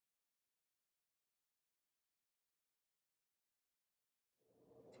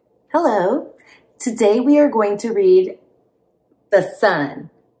Hello. Today we are going to read The Sun,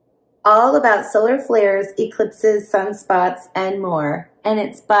 all about solar flares, eclipses, sunspots, and more. And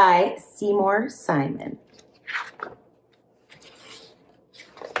it's by Seymore Simon.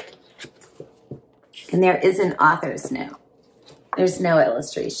 And there is an author's note. There's no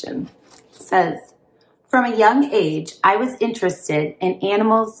illustration. It says, from a young age, I was interested in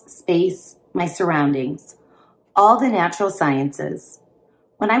animals, space, my surroundings, all the natural sciences.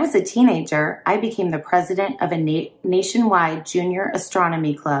 When I was a teenager, I became the president of a nationwide junior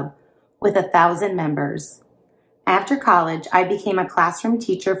astronomy club with 1,000 members. After college, I became a classroom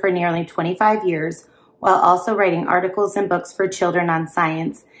teacher for nearly 25 years, while also writing articles and books for children on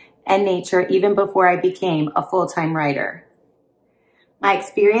science and nature even before I became a full-time writer. My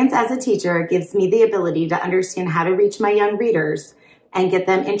experience as a teacher gives me the ability to understand how to reach my young readers and get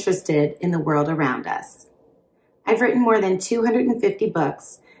them interested in the world around us. I've written more than 250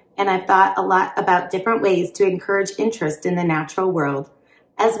 books, and I've thought a lot about different ways to encourage interest in the natural world,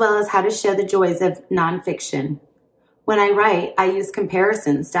 as well as how to show the joys of nonfiction. When I write, I use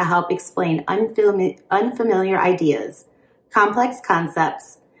comparisons to help explain unfamiliar ideas, complex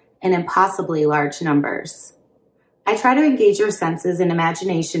concepts, and impossibly large numbers. I try to engage your senses and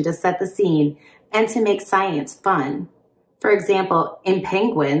imagination to set the scene and to make science fun. For example, in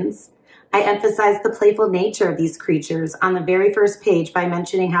Penguins, I emphasize the playful nature of these creatures on the very first page by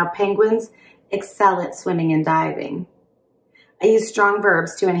mentioning how penguins excel at swimming and diving. I use strong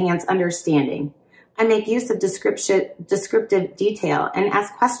verbs to enhance understanding. I make use of descriptive detail and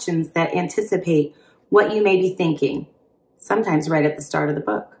ask questions that anticipate what you may be thinking, sometimes right at the start of the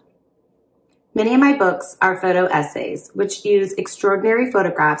book. Many of my books are photo essays, which use extraordinary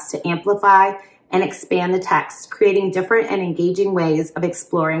photographs to amplify and expand the text, creating different and engaging ways of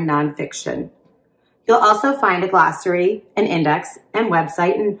exploring nonfiction. You'll also find a glossary, an index, and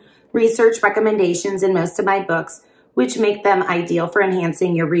website and research recommendations in most of my books, which make them ideal for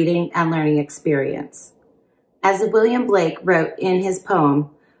enhancing your reading and learning experience. As William Blake wrote in his poem,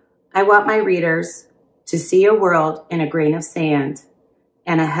 I want my readers to see a world in a grain of sand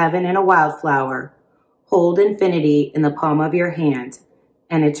and a heaven in a wildflower. Hold infinity in the palm of your hand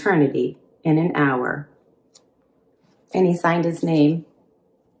and eternity in an hour. And he signed his name,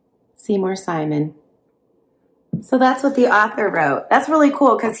 Seymore Simon. So that's what the author wrote. That's really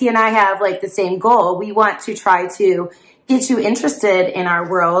cool because he and I have like the same goal. We want to try to get you interested in our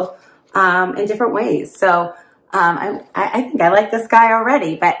world in different ways. So I think I like this guy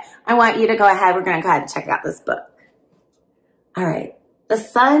already, but I want you to go ahead. We're going to go ahead and check out this book. All right. The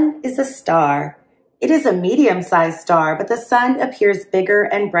sun is a star. It is a medium-sized star, but the sun appears bigger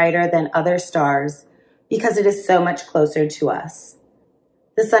and brighter than other stars because it is so much closer to us.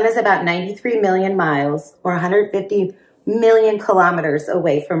 The sun is about 93 million miles or 150 million kilometers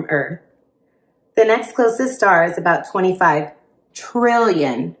away from Earth. The next closest star is about 25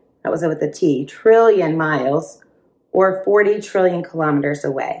 trillion, that was with a T, trillion miles or 40 trillion kilometers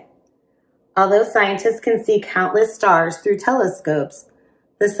away. Although scientists can see countless stars through telescopes,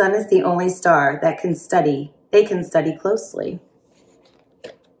 the sun is the only star that they can study closely.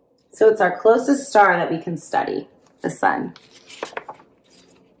 So it's our closest star that we can study, the sun.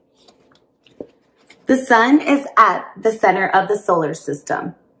 The sun is at the center of the solar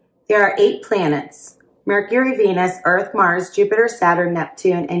system. There are 8 planets: Mercury, Venus, Earth, Mars, Jupiter, Saturn,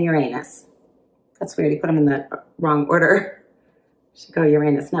 Neptune, and Uranus. That's weird, he put them in the wrong order. Should go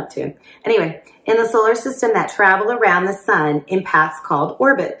Uranus, Neptune. Anyway, in the solar system that travel around the sun in paths called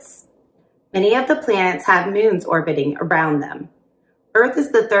orbits. Many of the planets have moons orbiting around them. Earth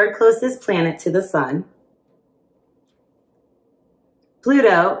is the 3rd closest planet to the sun.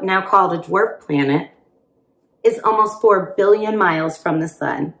 Pluto, now called a dwarf planet, is almost 4 billion miles from the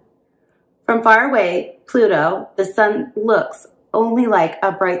sun. From far away, Pluto, the sun looks only like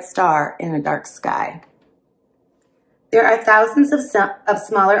a bright star in a dark sky. There are thousands of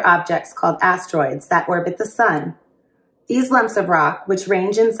smaller objects called asteroids that orbit the sun. These lumps of rock, which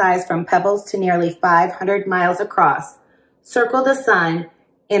range in size from pebbles to nearly 500 miles across, circle the sun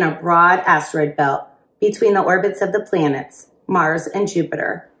in a broad asteroid belt between the orbits of the planets, Mars and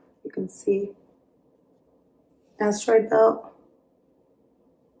Jupiter. You can see asteroid belt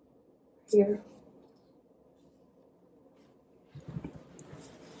here.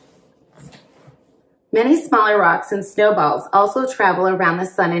 Many smaller rocks and snowballs also travel around the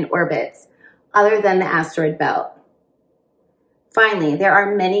sun in orbits other than the asteroid belt. Finally, there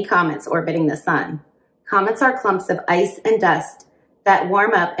are many comets orbiting the sun. Comets are clumps of ice and dust that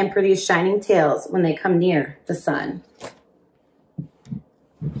warm up and produce shining tails when they come near the sun.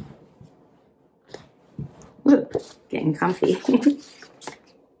 Ooh, getting comfy.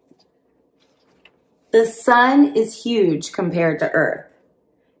 The sun is huge compared to Earth.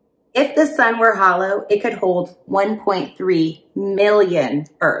 If the sun were hollow, it could hold 1.3 million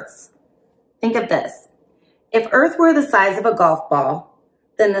Earths. Think of this. If Earth were the size of a golf ball,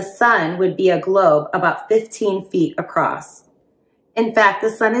 then the sun would be a globe about 15 feet across. In fact, the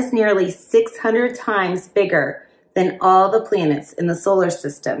sun is nearly 600 times bigger than all the planets in the solar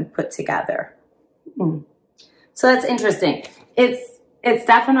system put together. So that's interesting. It's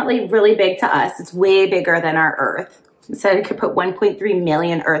definitely really big to us. It's way bigger than our Earth. So it could put 1.3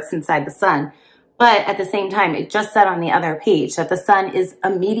 million Earths inside the sun. But at the same time, it just said on the other page that the sun is a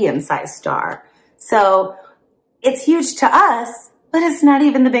medium-sized star. So it's huge to us, but it's not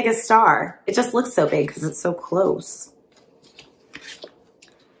even the biggest star. It just looks so big because it's so close.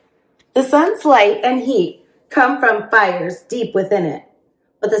 The sun's light and heat come from fires deep within it,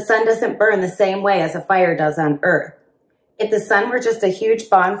 but the sun doesn't burn the same way as a fire does on Earth. If the sun were just a huge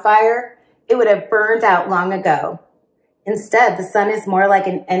bonfire, it would have burned out long ago. Instead, the sun is more like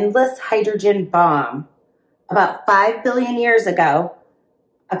an endless hydrogen bomb. About 5 billion years ago,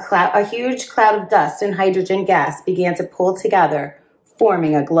 a huge cloud of dust and hydrogen gas began to pull together,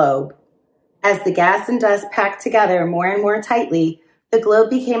 forming a globe. As the gas and dust packed together more and more tightly, the globe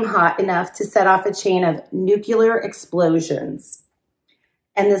became hot enough to set off a chain of nuclear explosions.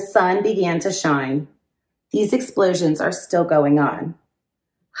 And the sun began to shine. These explosions are still going on.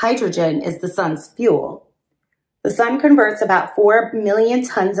 Hydrogen is the sun's fuel. The sun converts about 4 million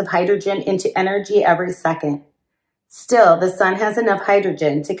tons of hydrogen into energy every second. Still, the sun has enough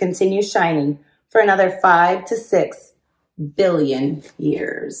hydrogen to continue shining for another 5 to 6 billion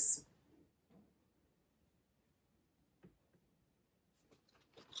years.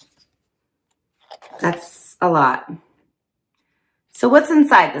 That's a lot. So what's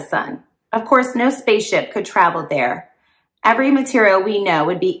inside the sun? Of course, no spaceship could travel there. Every material we know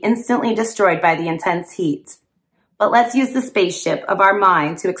would be instantly destroyed by the intense heat. But let's use the spaceship of our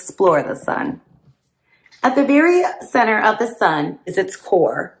mind to explore the sun. At the very center of the sun is its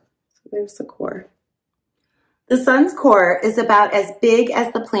core. So there's the core. The sun's core is about as big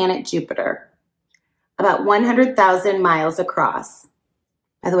as the planet Jupiter, about 100,000 miles across.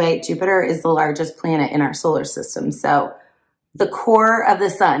 By the way, Jupiter is the largest planet in our solar system, so the core of the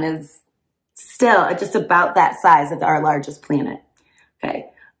sun is still just about that size of our largest planet. Okay.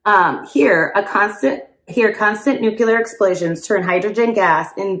 Here, constant nuclear explosions turn hydrogen gas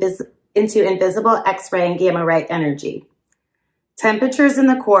into invisible X-ray and gamma-ray energy. Temperatures in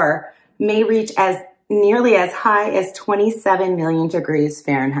the core may reach as nearly as high as 27 million degrees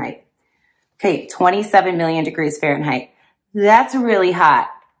Fahrenheit. Okay, 27 million degrees Fahrenheit. That's really hot.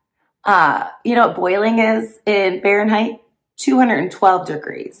 You know what boiling is in Fahrenheit? 212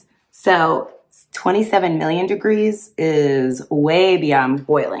 degrees. So 27 million degrees is way beyond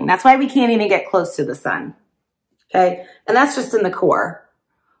boiling. That's why we can't even get close to the sun. Okay, and that's just in the core.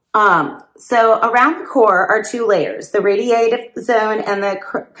 So around the core are two layers, the radiative zone and the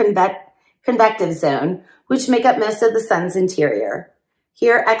convective zone, which make up most of the sun's interior.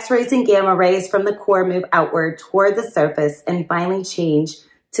 Here, X-rays and gamma rays from the core move outward toward the surface and finally change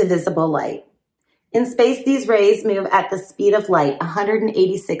to visible light. In space, these rays move at the speed of light,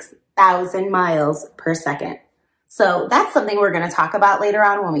 186,000 miles per second. So that's something we're going to talk about later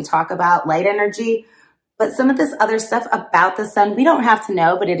on when we talk about light energy. But some of this other stuff about the sun, we don't have to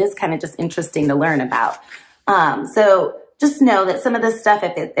know, but it is kind of just interesting to learn about. So just know that some of this stuff,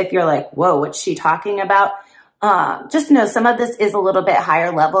 if you're like, whoa, what's she talking about? Just know some of this is a little bit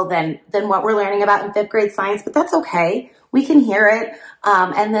higher level than what we're learning about in 5th grade science, but that's okay. We can hear it.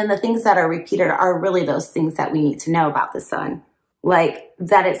 And then the things that are repeated are really those things that we need to know about the sun. Like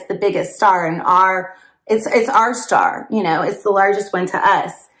that it's the biggest star in it's our star, you know, it's the largest one to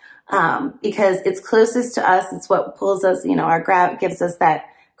us. Because it's closest to us. It's what pulls us, you know, gives us that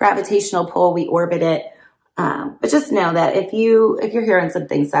gravitational pull. We orbit it. But just know that if you're hearing some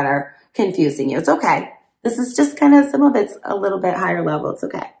things that are confusing you, it's okay. This is just kind of, some of it's a little bit higher level. It's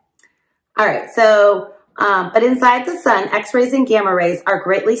okay. All right. So, but inside the sun, X-rays and gamma rays are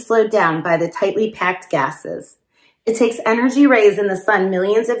greatly slowed down by the tightly packed gases. It takes energy rays in the sun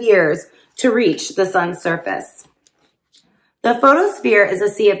millions of years to reach the sun's surface. The photosphere is a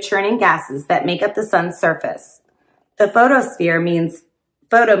sea of churning gases that make up the sun's surface. The photosphere means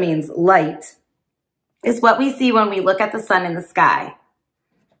light, is what we see when we look at the sun in the sky.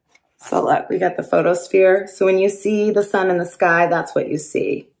 So look, we got the photosphere. So when you see the sun in the sky, that's what you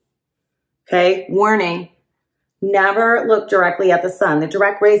see. Okay, warning, never look directly at the sun. The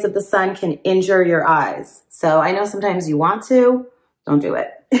direct rays of the sun can injure your eyes. So I know sometimes you want to, don't do it.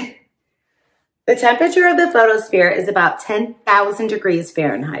 The temperature of the photosphere is about 10,000 degrees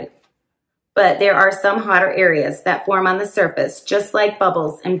Fahrenheit. but there are some hotter areas that form on the surface, just like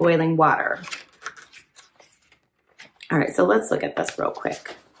bubbles in boiling water. All right, so let's look at this real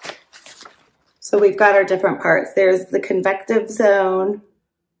quick. So we've got our different parts. There's the convective zone,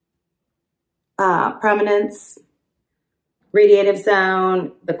 prominence, radiative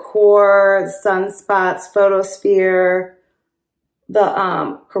zone, the core, the sunspots, photosphere,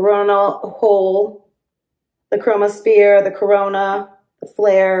 the coronal hole, the chromosphere, the corona, the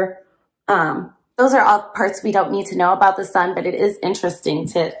flare. Those are all parts we don't need to know about the sun, but it is interesting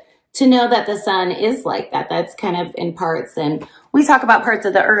to know that the sun is like that. That's kind of in parts. And we talk about parts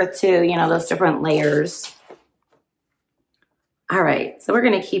of the earth too, you know, those different layers. All right, so we're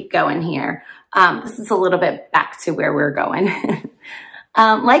going to keep going here. This is a little bit back to where we're going.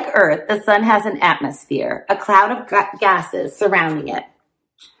 Like Earth, the sun has an atmosphere, a cloud of gases surrounding it.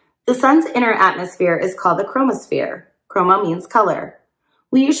 The sun's inner atmosphere is called the chromosphere. Chromo means color.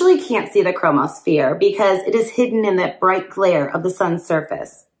 We usually can't see the chromosphere because it is hidden in the bright glare of the sun's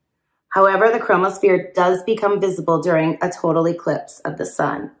surface. However, the chromosphere does become visible during a total eclipse of the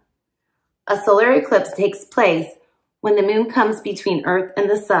sun. A solar eclipse takes place when the moon comes between Earth and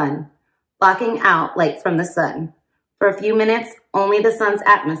the sun, blocking out light from the sun. For a few minutes, only the sun's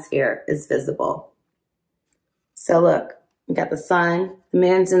atmosphere is visible. So look, we got the sun, the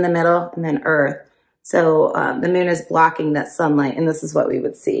moon's in the middle, and then Earth. So the moon is blocking that sunlight, and this is what we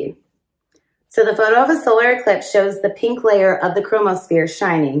would see. So the photo of a solar eclipse shows the pink layer of the chromosphere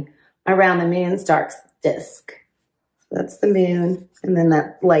shining around the moon's dark disk. That's the moon, and then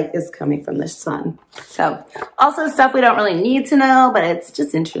that light is coming from the sun. So also stuff we don't really need to know, but it's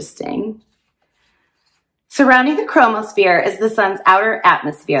just interesting. Surrounding the chromosphere is the sun's outer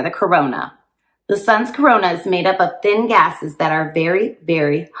atmosphere, the corona. The sun's corona is made up of thin gases that are very,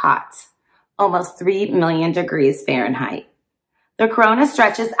 very hot, almost 3 million degrees Fahrenheit. The corona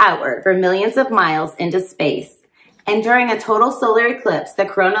stretches outward for millions of miles into space, and during a total solar eclipse, the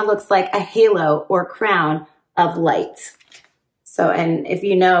corona looks like a halo or crown of light. So, and if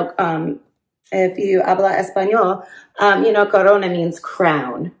you know, if you habla español, you know, corona means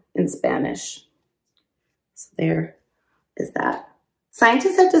crown in Spanish. So there is that.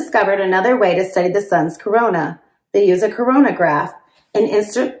 Scientists have discovered another way to study the sun's corona. They use a coronagraph, an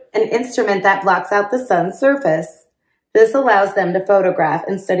instrument that blocks out the sun's surface. This allows them to photograph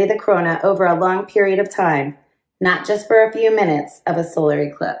and study the corona over a long period of time, not just for a few minutes of a solar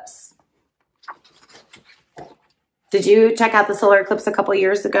eclipse. Did you check out the solar eclipse a couple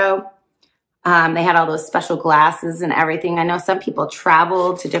years ago? They had all those special glasses and everything. I know some people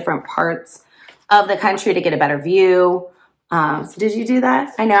traveled to different parts of the country to get a better view. So did you do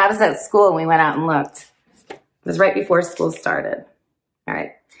that? I know I was at school and we went out and looked. It was right before school started. All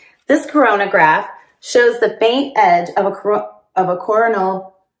right. This coronagraph shows the faint edge of a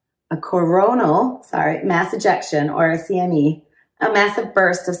coronal mass ejection, or a CME, a massive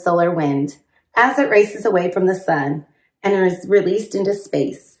burst of solar wind, as it races away from the sun and is released into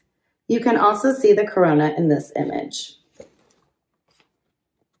space. You can also see the corona in this image.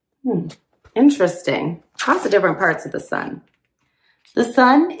 Interesting. Lots of different parts of the sun. The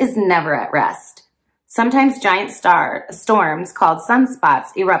sun is never at rest. Sometimes giant storms called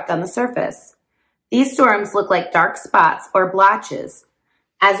sunspots erupt on the surface. These storms look like dark spots or blotches,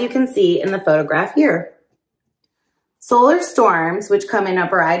 as you can see in the photograph here. Solar storms, which come in a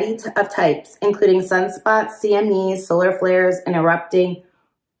variety of types, including sunspots, CMEs, solar flares, and erupting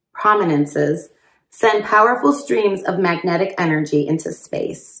prominences, send powerful streams of magnetic energy into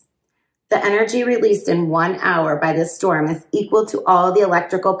space. The energy released in 1 hour by this storm is equal to all the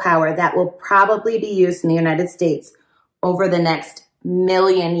electrical power that will probably be used in the United States over the next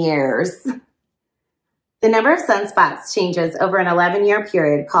 1,000,000 years. The number of sunspots changes over an 11-year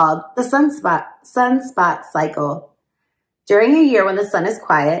period called the sunspot cycle. During a year when the sun is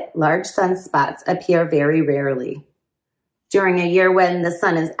quiet, large sunspots appear very rarely. During a year when the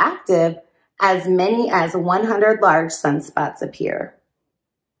sun is active, as many as 100 large sunspots appear.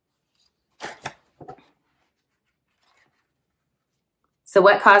 So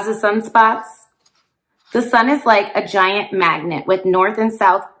what causes sunspots? The sun is like a giant magnet with north and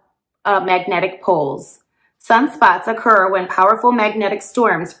south magnetic poles. Sunspots occur when powerful magnetic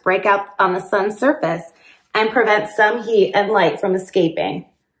storms break out on the sun's surface and prevent some heat and light from escaping.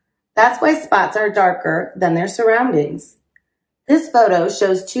 That's why spots are darker than their surroundings. This photo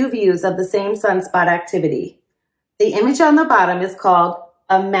shows two views of the same sunspot activity. The image on the bottom is called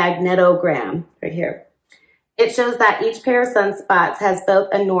a magnetogram, right here. It shows that each pair of sunspots has both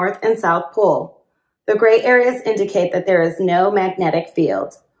a north and south pole. The gray areas indicate that there is no magnetic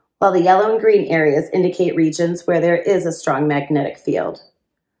field, while the yellow and green areas indicate regions where there is a strong magnetic field.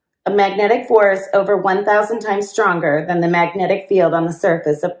 a magnetic force over 1,000 times stronger than the magnetic field on the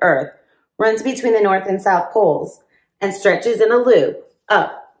surface of Earth runs between the North and South poles and stretches in a loop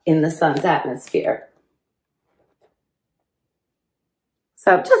up in the sun's atmosphere.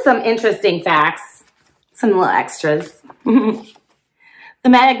 So just some interesting facts, some little extras. The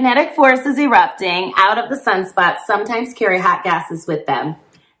magnetic forces erupting out of the sunspots sometimes carry hot gases with them.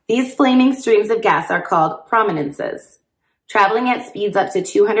 These flaming streams of gas are called prominences. Traveling at speeds up to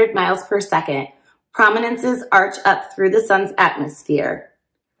 200 miles per second, prominences arch up through the sun's atmosphere.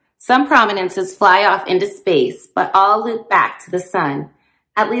 Some prominences fly off into space, but all loop back to the sun,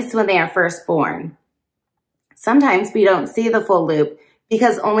 at least when they are first born. Sometimes we don't see the full loop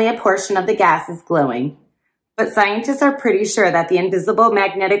because only a portion of the gas is glowing. But scientists are pretty sure that the invisible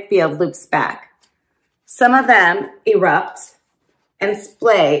magnetic field loops back. Some of them erupt and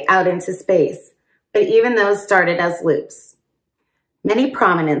splay out into space, but even those started as loops. Many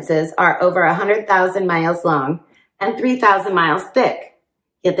prominences are over 100,000 miles long and 3,000 miles thick,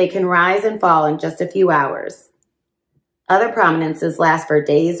 yet they can rise and fall in just a few hours. Other prominences last for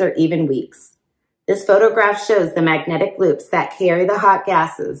days or even weeks. This photograph shows the magnetic loops that carry the hot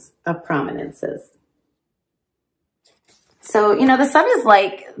gases of prominences. So, the sun is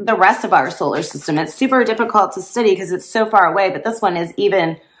like the rest of our solar system. It's super difficult to study because it's so far away, but this one is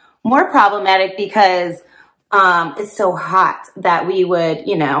even more problematic because it's so hot that we would,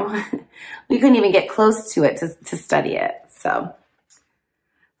 we couldn't even get close to it to study it. So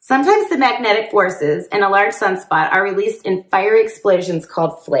sometimes the magnetic forces in a large sunspot are released in fiery explosions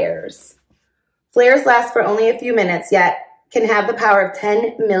called flares. Flares last for only a few minutes, yet can have the power of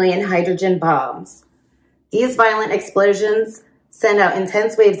 10 million hydrogen bombs. These violent explosions send out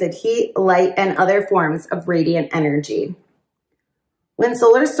intense waves of heat, light, and other forms of radiant energy. When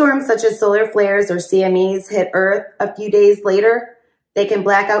solar storms such as solar flares or CMEs hit Earth a few days later, they can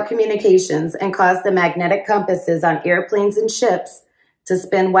black out communications and cause the magnetic compasses on airplanes and ships to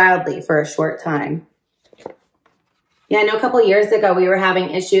spin wildly for a short time. Yeah, I know a couple years ago we were having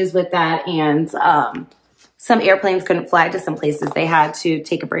issues with that, and some airplanes couldn't fly to some places. They had to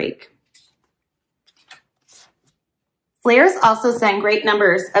take a break. Flares also send great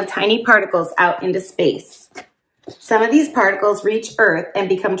numbers of tiny particles out into space. Some of these particles reach Earth and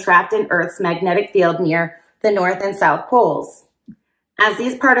become trapped in Earth's magnetic field near the North and South poles. As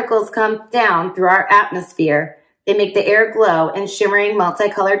these particles come down through our atmosphere, they make the air glow in shimmering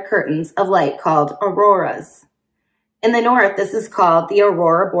multicolored curtains of light called auroras. In the north, this is called the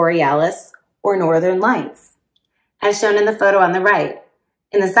aurora borealis, or northern lights, as shown in the photo on the right.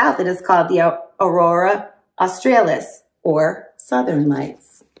 In the south, it is called the aurora australis, or southern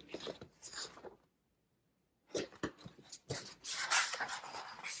lights.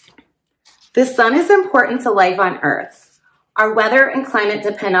 The sun is important to life on Earth. Our weather and climate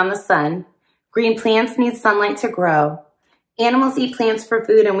depend on the sun. Green plants need sunlight to grow. Animals eat plants for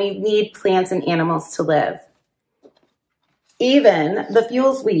food, and we need plants and animals to live. Even the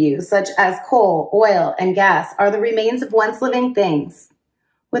fuels we use, such as coal, oil, and gas, are the remains of once living things.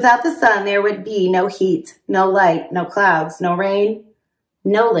 Without the sun, there would be no heat, no light, no clouds, no rain,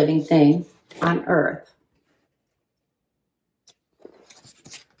 no living thing on Earth.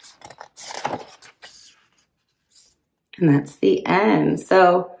 And that's the end.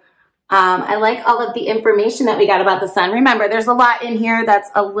 So I like all of the information that we got about the sun. Remember, there's a lot in here that's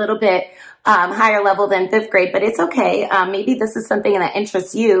a little bit higher level than 5th grade, but it's okay. Maybe this is something that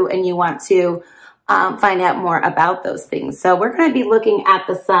interests you and you want to find out more about those things. So we're going to be looking at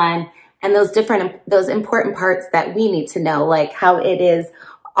the sun and those important parts that we need to know, like how it is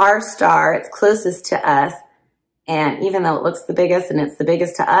our star, it's closest to us. And even though it looks the biggest and it's the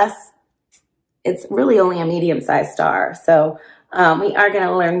biggest to us, it's really only a medium-sized star. So we are going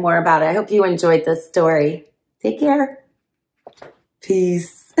to learn more about it. I hope you enjoyed this story. Take care.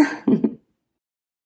 Peace.